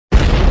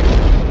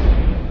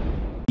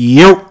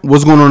Yo,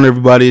 what's going on,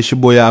 everybody? It's your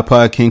boy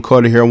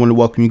iPodKingCarter here. I want to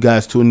welcome you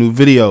guys to a new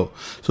video.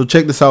 So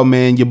check this out,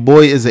 man. Your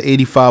boy is an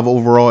 85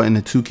 overall in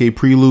the 2K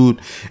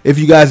prelude. If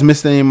you guys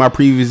missed any of my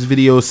previous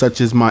videos,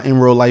 such as my in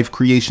real life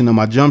creation of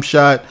my jump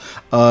shot,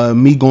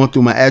 me going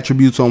through my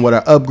attributes on what I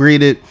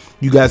upgraded,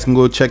 you guys can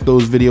go check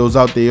those videos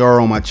out. They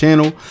are on my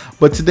channel.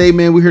 But today,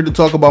 man, we're here to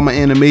talk about my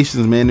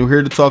animations, man. We're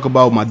here to talk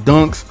about my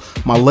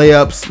dunks, my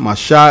layups, my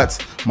shots,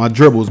 my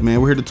dribbles,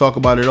 man. We're here to talk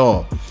about it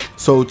all.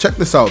 So check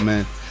this out,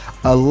 man.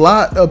 A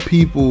lot of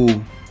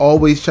people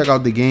always check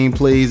out the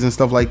gameplays and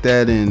stuff like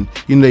that, and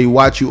you know, they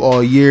watch you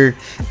all year,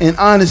 and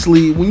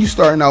honestly, when you're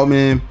starting out,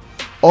 man,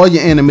 all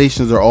your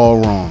animations are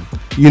all wrong.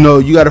 You know,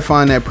 you got to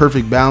find that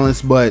perfect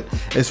balance. But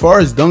as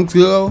far as dunks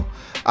go,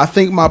 I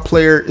think my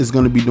player is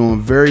going to be doing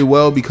very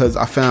well because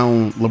I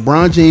found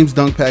LeBron James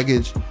dunk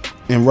package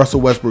and Russell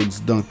Westbrook's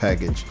dunk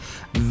package.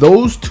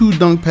 Those two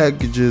dunk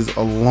packages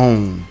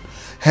alone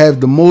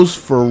have the most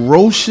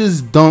ferocious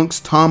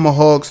dunks,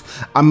 tomahawks.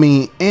 I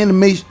mean,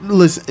 animation,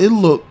 listen, it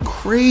looked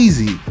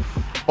crazy.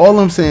 All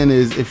I'm saying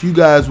is, if you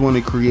guys want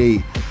to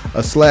create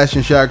a slash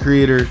and shot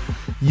creator,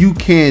 you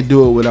can't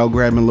do it without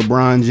grabbing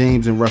LeBron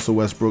James and Russell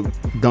Westbrook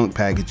dunk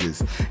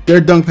packages.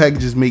 Their dunk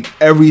packages make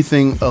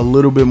everything a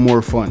little bit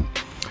more fun.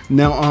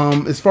 Now,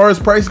 as far as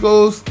price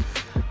goes,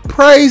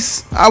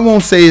 I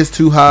won't say it's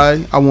too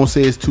high. I won't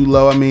say it's too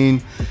low. I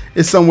mean,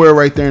 it's somewhere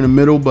right there in the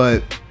middle,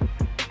 but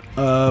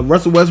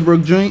Russell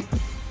Westbrook joint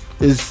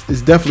is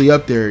definitely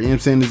up there. You know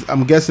what I'm saying?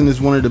 I'm guessing it's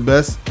one of the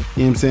best, you know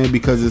what I'm saying,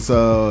 because it's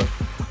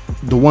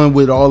the one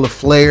with all the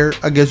flair,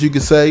 I guess you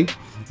could say.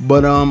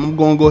 But I'm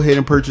going to go ahead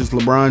and purchase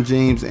LeBron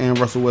James and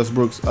Russell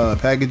Westbrook's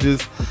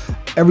packages.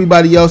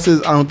 Everybody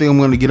else's, I don't think I'm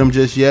going to get them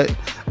just yet.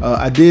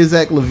 I did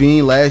Zach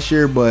LaVine last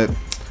year, but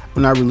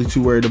I'm not really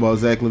too worried about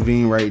Zach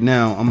LaVine right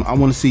now. I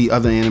want to see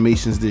other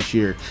animations this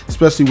year,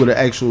 especially with an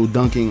actual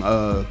dunking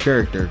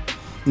character.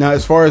 Now,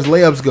 as far as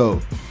layups go,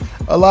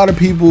 a lot of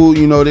people,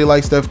 you know, they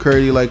like Steph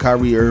Curry, they like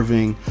Kyrie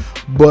Irving,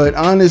 but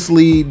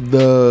honestly,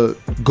 the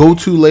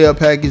go-to layup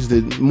package,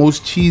 the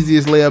most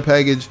cheesiest layup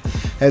package,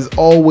 has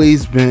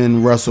always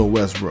been Russell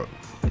Westbrook.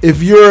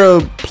 If you're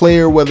a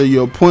player, whether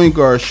you're a point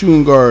guard,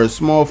 shooting guard,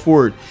 small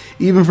forward,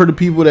 even for the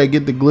people that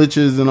get the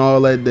glitches and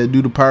all that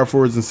do the power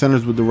forwards and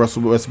centers with the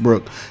Russell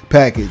Westbrook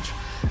package,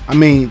 I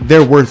mean,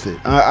 they're worth it.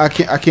 I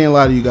can't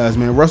lie to you guys,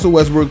 man. Russell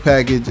Westbrook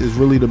package is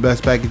really the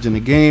best package in the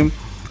game.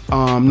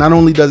 Not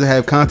only does it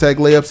have contact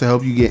layups to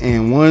help you get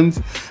and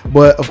ones,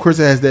 but of course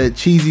it has that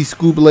cheesy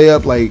scoop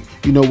layup, like,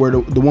 you know, where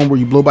the one where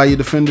you blow by your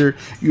defender,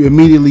 you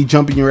immediately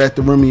jump and you're at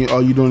the rim, and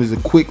all you're doing is a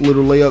quick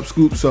little layup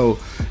scoop. So,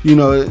 you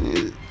know,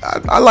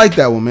 I like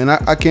that one, man.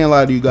 I can't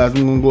lie to you guys.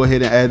 I'm gonna go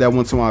ahead and add that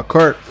one to my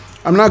cart.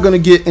 I'm not gonna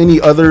get any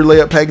other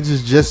layup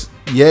packages just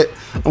yet.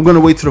 I'm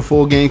gonna wait till the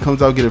full game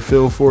comes out, get a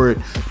feel for it.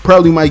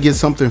 Probably might get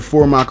something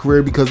for my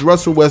career, because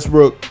Russell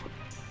Westbrook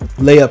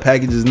layup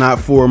package is not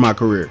for my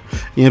career.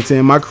 You know what I'm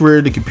saying? My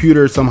career, the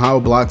computer somehow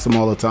blocks them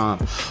all the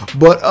time.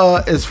 But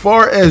as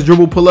far as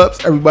dribble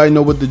pull-ups, everybody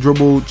know what the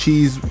dribble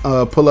cheese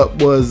pull-up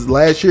was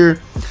last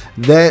year.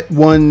 That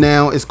one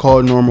now is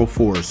called normal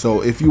 4.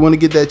 So if you want to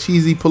get that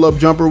cheesy pull-up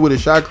jumper with a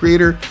shot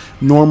creator,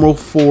 normal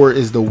 4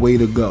 is the way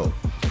to go.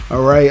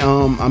 All right,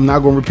 I'm not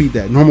gonna repeat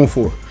that. Normal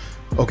 4.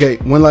 Okay,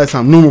 one last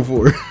time. Normal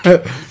 4.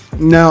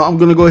 Now I'm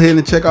gonna go ahead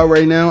and check out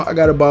right now. I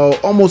got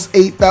about almost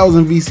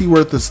 8,000 VC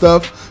worth of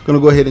stuff.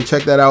 Gonna go ahead and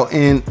check that out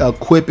and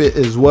equip it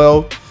as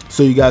well,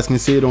 so you guys can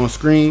see it on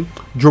screen.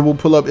 Dribble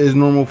pull up is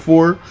normal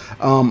 4.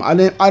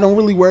 I don't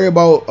really worry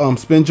about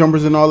spin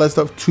jumpers and all that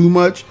stuff too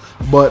much,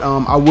 but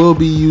I will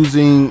be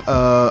using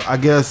I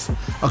guess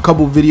a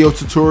couple video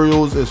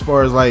tutorials, as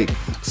far as like,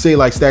 say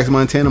like Stacks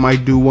Montana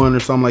might do one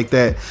or something like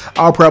that.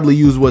 I'll probably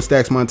use what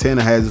Stacks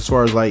Montana has as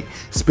far as like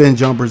spin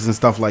jumpers and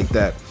stuff like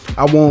that.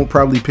 I won't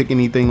probably pick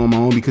anything on my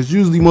own, because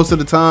usually most of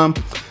the time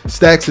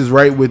Stacks is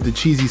right with the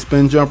cheesy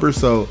spin jumper,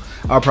 so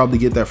I'll probably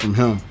get that from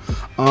him.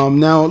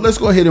 Now let's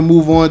go ahead and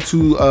move on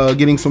to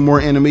getting some more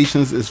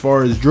animations as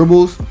far as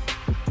dribbles.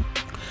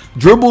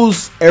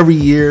 Dribbles every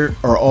year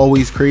are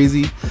always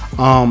crazy.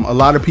 A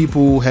lot of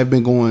people have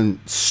been going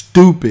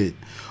stupid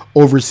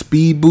over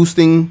speed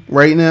boosting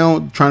right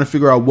now, trying to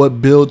figure out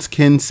what builds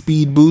can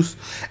speed boost.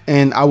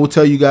 And I will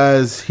tell you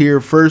guys here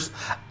first,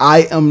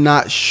 I am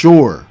not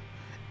sure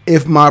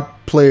if my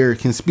player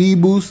can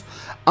speed boost.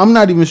 I'm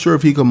not even sure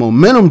if he can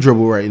momentum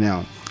dribble right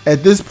now.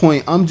 At this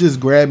point, I'm just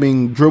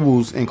grabbing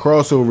dribbles and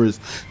crossovers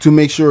to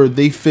make sure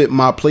they fit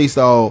my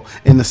playstyle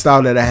and the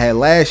style that I had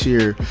last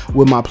year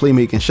with my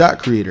playmaking shot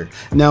creator.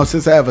 Now,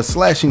 since I have a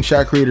slashing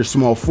shot creator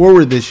small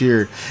forward this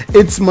year,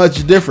 it's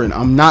much different.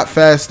 I'm not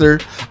faster.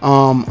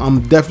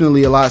 I'm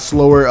definitely a lot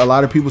slower. A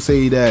lot of people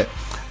say that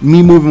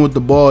me moving with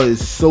the ball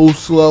is so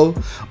slow,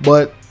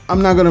 but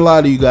I'm not gonna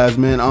lie to you guys,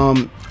 man.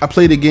 I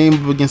played a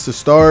game against the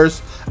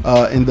Stars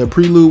in the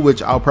prelude,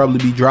 which I'll probably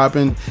be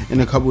dropping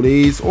in a couple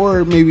days,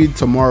 or maybe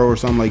tomorrow or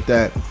something like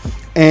that.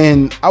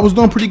 And I was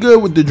doing pretty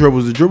good with the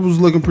dribbles. The dribbles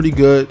looking pretty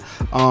good.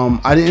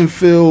 I didn't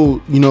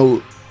feel, you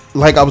know,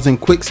 like I was in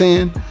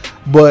quicksand,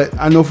 but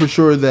I know for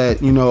sure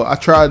that, you know, I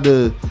tried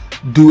to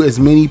do as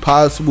many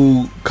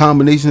possible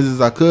combinations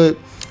as I could.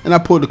 and I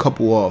pulled a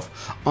couple off.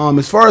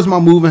 As far as my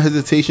move and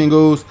hesitation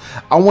goes,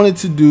 I wanted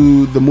to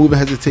do the move and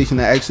hesitation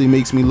that actually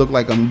makes me look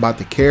like I'm about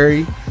to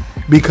carry,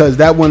 because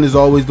that one is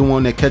always the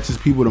one that catches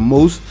people the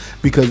most,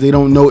 because they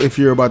don't know if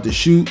you're about to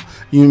shoot.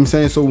 You know what I'm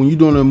saying? So when you're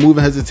doing a move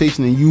and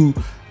hesitation and you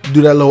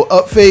do that little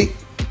up fake,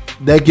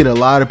 that get a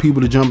lot of people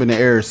to jump in the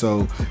air.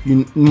 So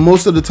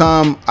most of the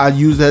time I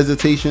use the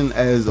hesitation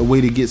as a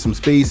way to get some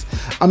space.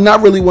 I'm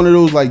not really one of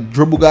those like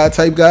dribble guy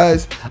type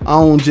guys. I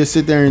don't just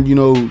sit there and, you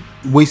know,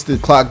 waste the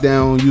clock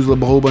down, use a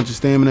whole bunch of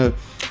stamina.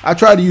 I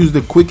try to use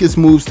the quickest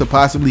moves to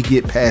possibly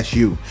get past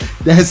you.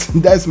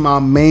 That's my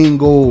main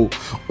goal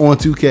on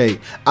 2K.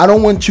 I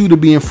don't want you to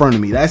be in front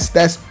of me.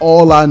 That's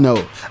all I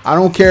know. I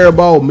don't care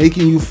about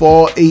making you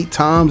fall 8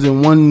 times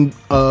in one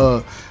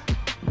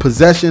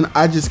possession.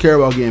 I just care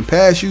about getting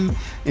past you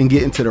and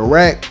getting to the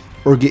rack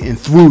or getting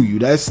through you.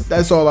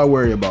 That's all I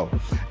worry about.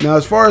 Now,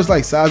 as far as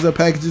like size up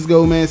packages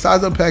go, man,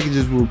 size up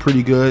packages were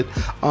pretty good.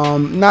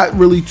 Not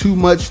really too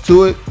much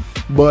to it,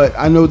 but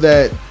I know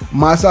that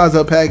my size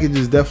up package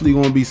is definitely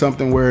going to be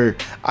something where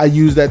I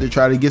use that to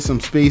try to get some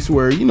space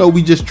where, you know,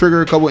 we just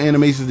trigger a couple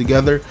animations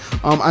together.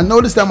 I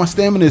noticed that my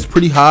stamina is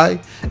pretty high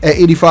at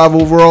 85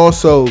 overall,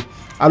 so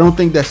I don't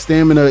think that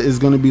stamina is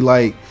going to be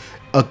like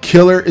a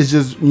killer. It's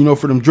just, you know,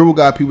 for them dribble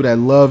guy people that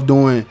love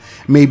doing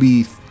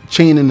maybe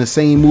chaining the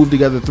same move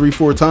together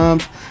 3-4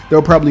 times,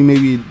 they'll probably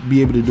maybe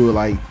be able to do it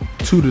like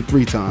 2 to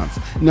 3 times.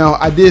 Now,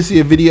 I did see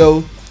a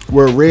video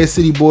where Red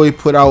City Boy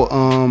put out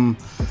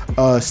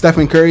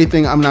Stephen Curry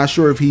thing. I'm not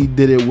sure if he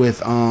did it with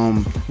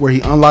where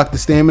he unlocked the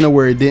stamina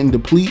where it didn't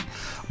deplete,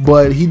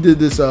 but he did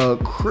this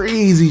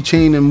crazy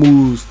chain of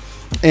moves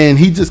and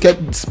he just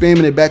kept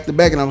spamming it back to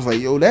back, and I was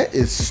like, yo, that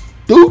is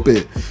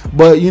stupid.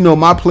 But you know,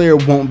 my player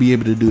won't be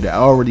able to do that. I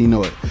already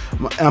know it.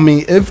 I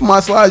mean, if my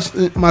slash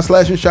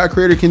and shot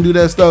creator can do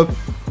that stuff,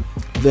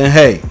 then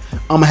hey,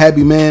 I'm a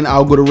happy man.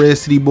 I'll go to Red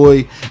City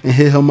Boy and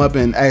hit him up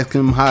and ask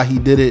him how he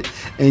did it,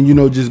 and you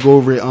know, just go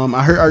over it.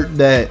 I heard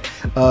that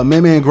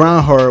man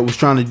Groundhard was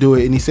trying to do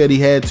it, and he said he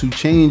had to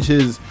change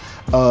his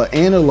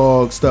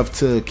analog stuff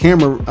to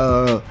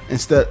camera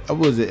instead. What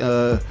was it?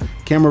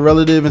 Camera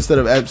relative instead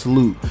of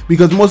absolute,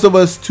 because most of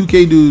us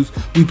 2K dudes,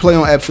 we play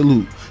on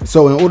absolute.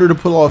 So in order to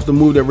pull off the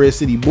move that Red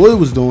City Boy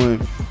was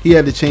doing, he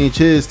had to change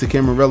his to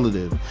camera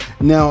relative.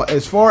 Now,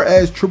 as far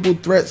as triple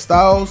threat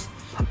styles,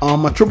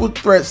 my triple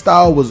threat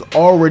style was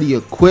already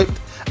equipped.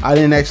 I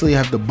didn't actually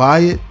have to buy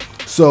it,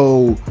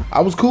 so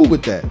I was cool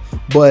with that.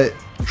 But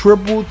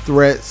triple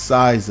threat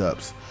size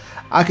ups,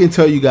 I can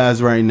tell you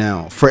guys right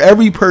now, for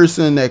every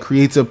person that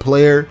creates a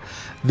player,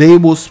 they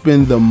will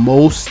spend the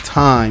most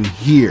time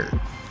here.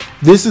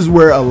 This is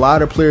where a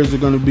lot of players are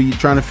going to be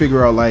trying to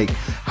figure out like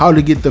how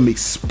to get them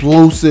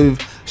explosive,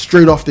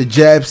 straight off the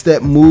jab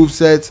step move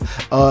sets,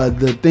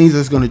 the things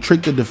that's going to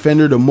trick the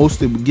defender the most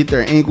to get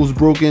their ankles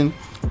broken.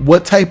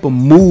 What type of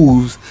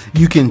moves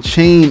you can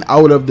chain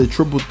out of the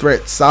triple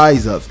threat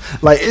size ups.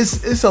 Like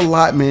it's a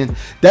lot, man.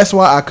 That's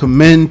why I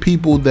commend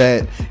people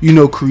that, you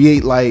know,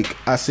 create like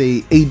I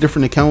say 8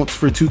 different accounts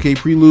for 2K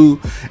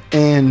Prelude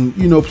and,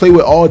 you know, play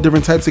with all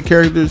different types of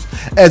characters,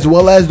 as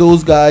well as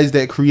those guys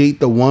that create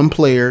the one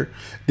player.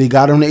 They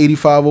got on the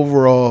 85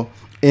 overall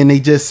and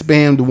they just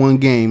spammed one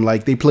game.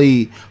 Like they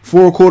played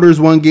 4 quarters,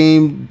 one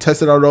game,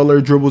 tested out all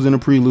their dribbles in the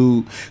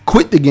prelude,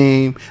 quit the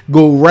game,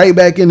 go right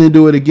back in and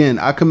do it again.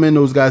 I commend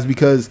those guys,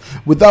 because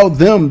without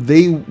them,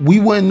 we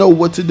wouldn't know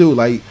what to do.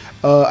 Like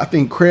I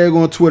think Craig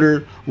on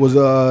Twitter was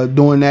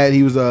doing that.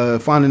 He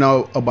was finding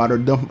out about a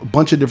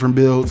bunch of different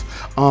builds.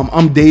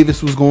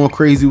 Davis was going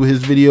crazy with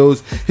his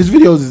videos. His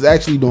videos is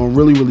actually doing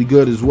really, really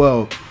good as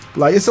well.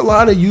 Like it's a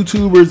lot of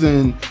YouTubers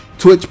and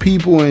Twitch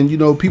people and, you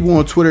know, people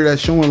on Twitter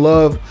that's showing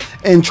love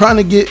and trying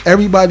to get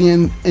everybody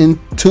in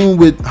tune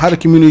with how the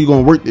community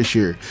going to work this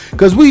year,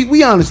 because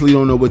we honestly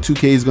don't know what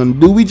 2K is going to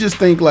do. We just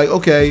think like,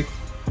 okay,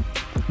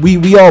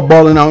 we all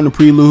balling out in the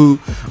prelude,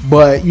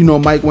 but you know,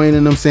 Mike Wayne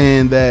and them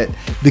saying that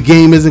the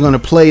game isn't going to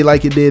play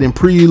like it did in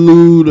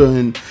prelude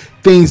and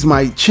things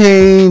might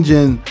change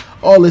and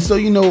all this. So,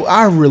 you know,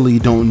 I really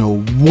don't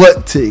know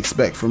what to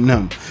expect from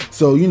them.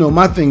 So, you know,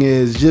 my thing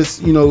is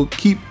just, you know,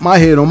 keep my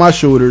head on my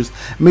shoulders,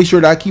 make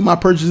sure that I keep my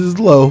purchases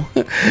low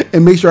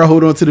and make sure I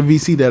hold on to the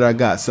VC that I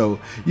got. So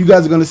you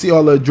guys are going to see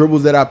all the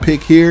dribbles that I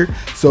pick here.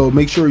 So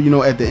make sure, you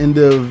know, at the end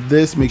of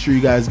this, make sure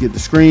you guys get the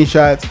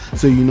screenshots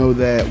so you know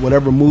that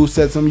whatever move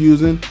sets I'm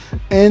using,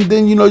 and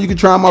then, you know, you can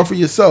try them out for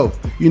yourself.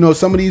 You know,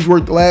 some of these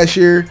worked last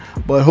year,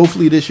 but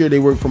hopefully this year they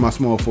work for my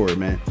small forward,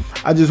 man.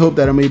 I just hope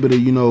that I'm able to,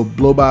 you know,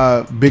 blow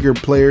by bigger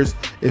players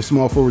if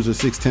small forwards are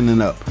 6'10"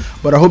 and up.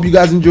 But I hope you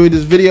guys enjoyed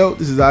this video.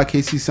 This is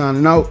IKC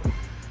signing out.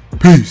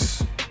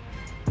 Peace.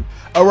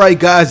 Alright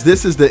guys,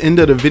 this is the end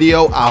of the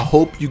video. I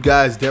hope you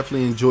guys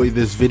definitely enjoyed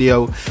this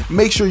video.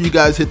 Make sure you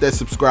guys hit that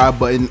subscribe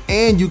button,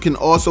 and you can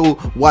also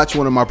watch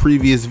one of my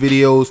previous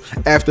videos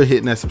after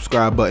hitting that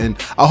subscribe button.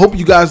 I hope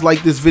you guys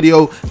like this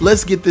video.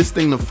 Let's get this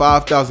thing to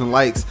 5,000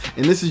 likes,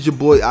 and this is your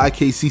boy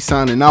IKC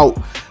signing out.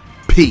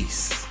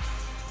 Peace.